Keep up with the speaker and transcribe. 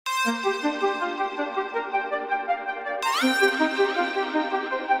One,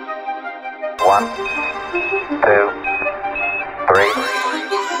 two, three.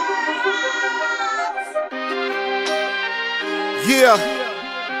 Yeah.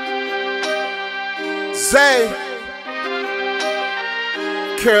 Zay.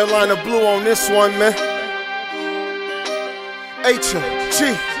 Carolina Blue on this one, man. H-O-G-M-O-B.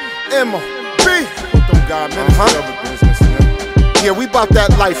 Them God, man. Business, man. Yeah, we bout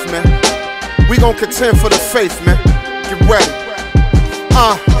that life, man. We gon' contend for the faith, man. Get ready.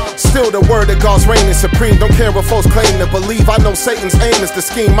 Still the word of God's reign is supreme. Don't care what folks claim to believe. I know Satan's aim is to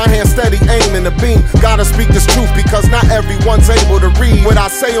scheme. My hand steady aiming the beam. Gotta speak this truth because not everyone's able to read. What I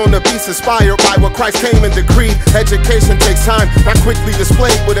say on the beats inspired by what Christ came and decreed. Education takes time, not quickly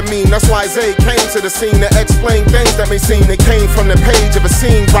displayed what it mean. That's why Zay came to the scene to explain things that may seem they came from the page of a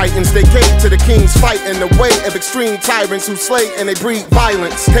scene. Writings they gave to the king's fight in the way of extreme tyrants who slay and they breed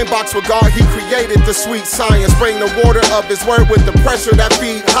violence. Can't box with God, he created the sweet science. Bring the water of his word with the pressure that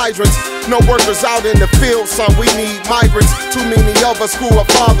feed hydrants. No workers out in the field, son, we need migrants. Too many of us who are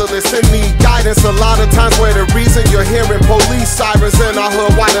fatherless and need guidance. A lot of times where the reason you're hearing police sirens in our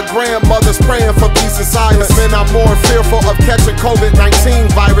hood, while the grandmothers praying for peace and silence. Man, I'm more fearful of catching COVID-19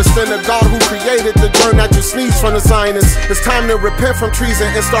 virus than the God who created the germ that you sneeze from the sinus. It's time to repent from treason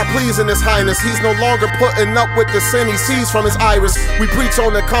and start pleasing his highness. He's no longer putting up with the sin he sees from his iris. We preach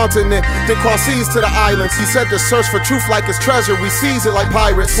on the continent, then cross seas to the islands. He said to search for truth like his treasure, we seize it like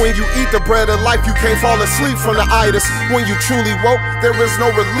pirates. When you eat the bread of life, you can't fall asleep from the itis. When you truly woke, there is no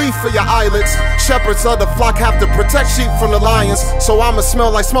relief for your eyelids. Shepherds of the flock have to protect sheep from the lions. So I'ma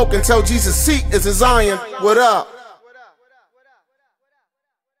smell like smoke until Jesus' seat is in Zion. What up?